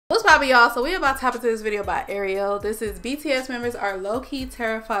Hobbie, y'all. So we about to hop into this video by Ariel. This is BTS members are low-key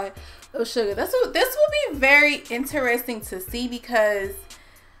terrified of SUGA. This will be very interesting to see because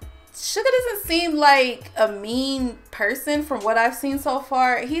SUGA doesn't seem like a mean person from what I've seen so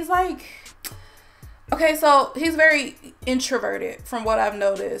far. He's like, okay, so he's very introverted from what I've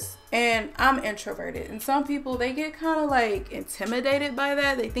noticed. And I'm introverted. And some people, they get kind of like intimidated by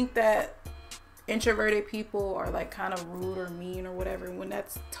that. They think that introverted people are like kind of rude or mean or whatever, when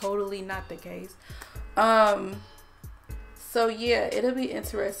that's totally not the case. So yeah, it'll be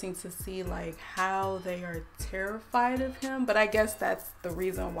interesting to see like how they are terrified of him. But I guess that's the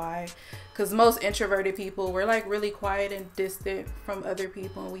reason why, because most introverted people, we're like really quiet and distant from other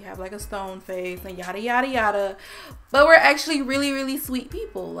people, and we have like a stone face and yada yada yada, but we're actually really, really sweet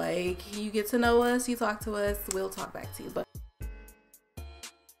people. Like, you get to know us, you talk to us, we'll talk back to you. But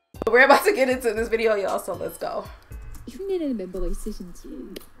we're about to get into this video, y'all, so let's go. 흉내내는 멤버가 있으신지.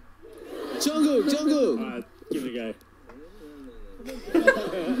 Jungkook. Give it a go.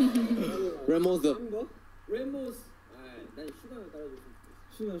 Ramos. Ramos. 난 슈가를 따라줄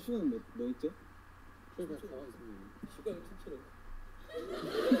수 있어. 슈가는 뭐 있죠? 슈가는 춤추는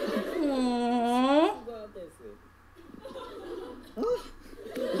슈가 댄스.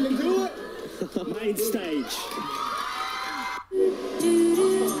 Main stage.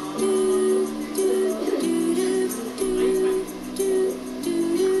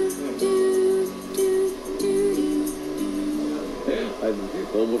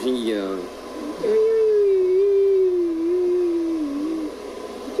 너무 신기해.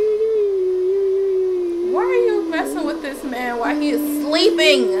 Why are you messing with this man while he is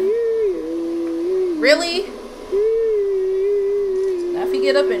sleeping? Really? Now if you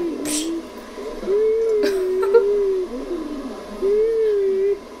get up and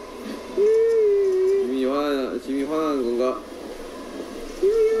지민이 화나는 건가?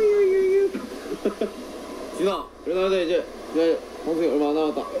 지민아, 일어나야 돼 이제. 방송이 얼마 안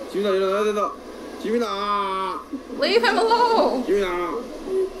남았다. 지민아, 일어나야 된다. 지민아. leave him alone. 지민아.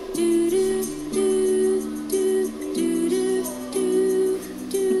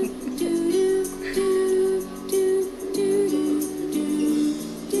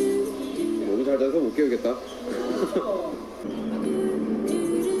 몸이 잘 돼서 못 깨우겠다.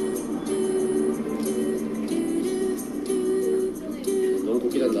 너무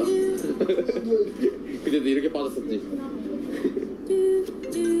도끼 잔다. 그때도 이렇게 빠졌었지.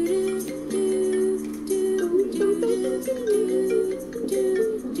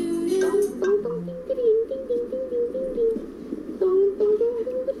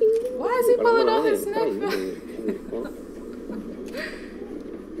 Why is he pulling on his neck?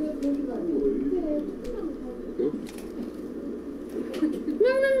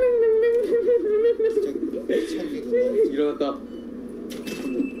 일어났다.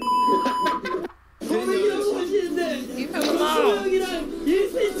 Leave him alone.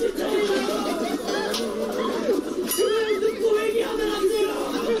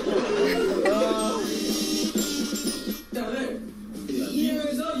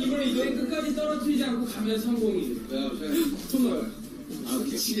 이번에 끝까지 떨어뜨리지 않고 가면 성공이지. 정말. 아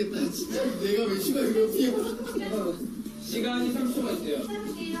미치겠다 진짜. 내가 왜 슈가 이거 피해? 시간이 30초가 있대요.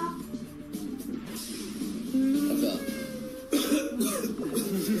 아빠.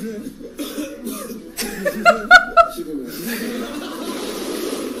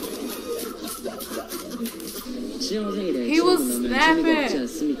 He was snapping.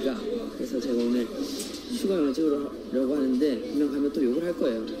 않습니까? 그래서 제가 오늘 슈가 영화 찍으려고 하는데 분명 가면 또 욕을 할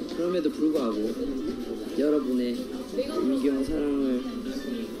거예요. 그럼에도 불구하고 여러분의 유경 사랑을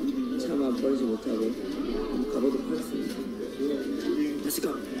차마 버리지 못하고 가보도록 하겠습니다. Let's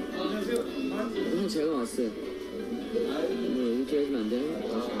go. 오늘 제가 왔어요. 뭐 이렇게 해주면 안 돼요?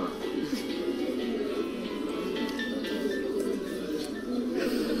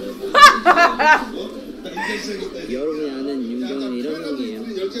 여러분이 아는 윤경은 이런 형이에요.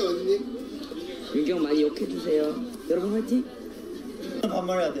 윤경 많이 욕해주세요. 여러분 화이팅!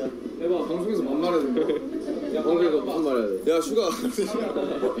 반말해야 돼요. 해봐, 방송에서 반말해야 돼. 야, 방송에서 반말해야 돼. 야, 슈가.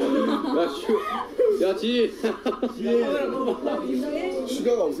 야, 지.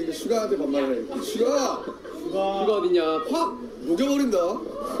 슈가가 없으니까 슈가한테 반말해. 슈가 어딨냐? 확 녹여버린다.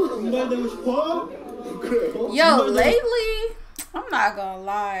 분발되고 싶어? 그래요? Yo, lately, I'm not gonna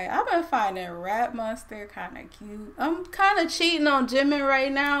lie, I've been finding Rap Monster kind of cute. I'm kind of cheating on Jimin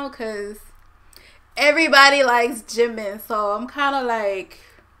right now because everybody likes Jimin, so I'm kind of like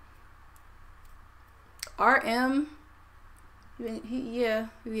RM. Yeah,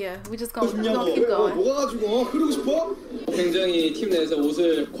 we just gonna keep going. 뭐가 가지고 그러고 싶어? 굉장히 팀 내에서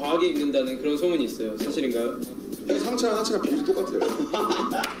옷을 과하게 입는다는 그런 소문이 있어요. 사실인가요? 상체랑 하체가 비율이 똑같아요.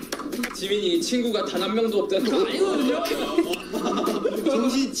 지민이 친구가 단 한 명도 없다는 거 아니거든요?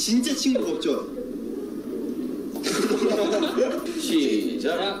 정신 진짜 친구가 없죠?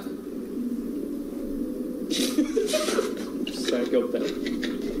 시작. 진짜 할게 없다.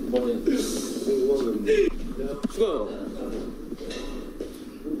 뭐냐? 슈가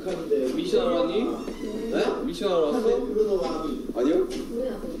미션 하러 왔니? 네? 미션 하러 왔어? 아니요?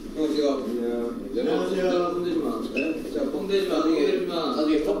 형 제가 내가 pom대지 마. 네? 자 pom대지 마.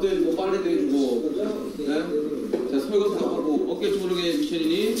 나중에 밥도 해주고 빨래도 해주고. 네? 자 설거지도 하고 어깨 주무르게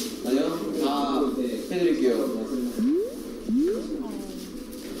미션이니? 아니요? 다 해드릴게요.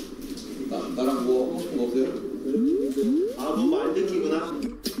 나랑 뭐 하고 싶은 거 없어요? 아 너무 안 듣기구나.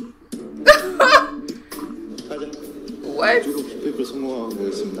 가자. What? 주로 100% 성공하고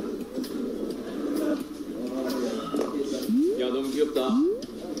보겠습니다. 야 너무 귀엽다.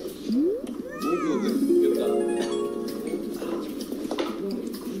 너무 귀여운데? 귀엽다.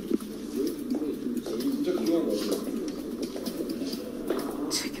 진짜 귀여운 거 같아.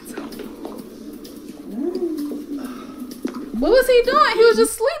 What was he doing? He was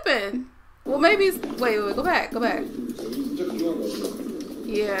just sleeping. Well, maybe. Wait, go back. 진짜 귀여운 거 같아.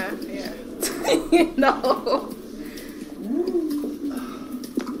 Yeah. No.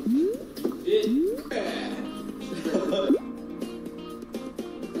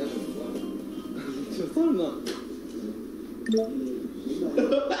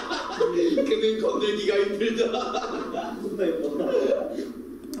 근데 건들기가 힘들다.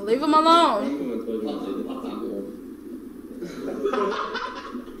 Leave him alone. 조금만 도와주면 돼.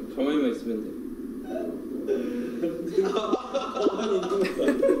 가만히만 있으면 돼.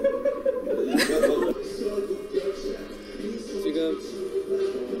 지금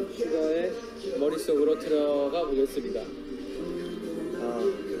슈가의 머릿속으로 들어가 보겠습니다. 아,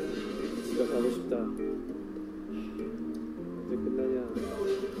 집에 가고 싶다. 이제 끝나냐?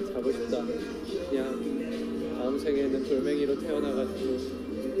 자고 싶다. 그냥 다음 생에는 돌멩이로 태어나가지고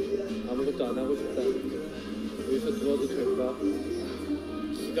아무것도 안 하고 싶다. 여기서 누워도 될까?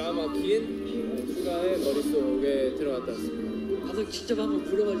 기가 막힌 슈가의 머릿속에 들어갔다 왔습니다. 가서 직접 한번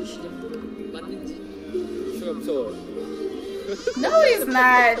물어봐 주시죠. 맞는지. 슈가 무서워. No, he's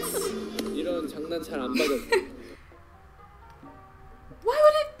not. 이런 장난 잘 안 받아. Why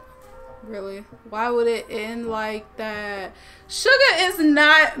would it? Really? Why would it end like that? Suga is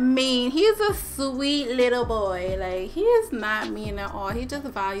not mean. He's a sweet little boy. Like, he is not mean at all. He just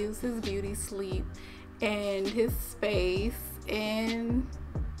values his beauty sleep and his space. And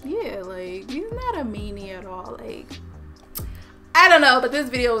yeah, like, he's not a meanie at all. Like, I don't know, but this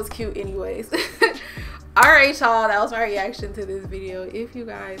video was cute anyways. Alright, y'all, that was my reaction to this video. If you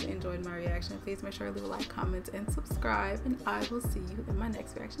guys enjoyed my reaction, please make sure to leave a like, comment, and subscribe, and I will see you in my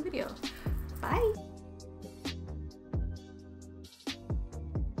next reaction video. Bye.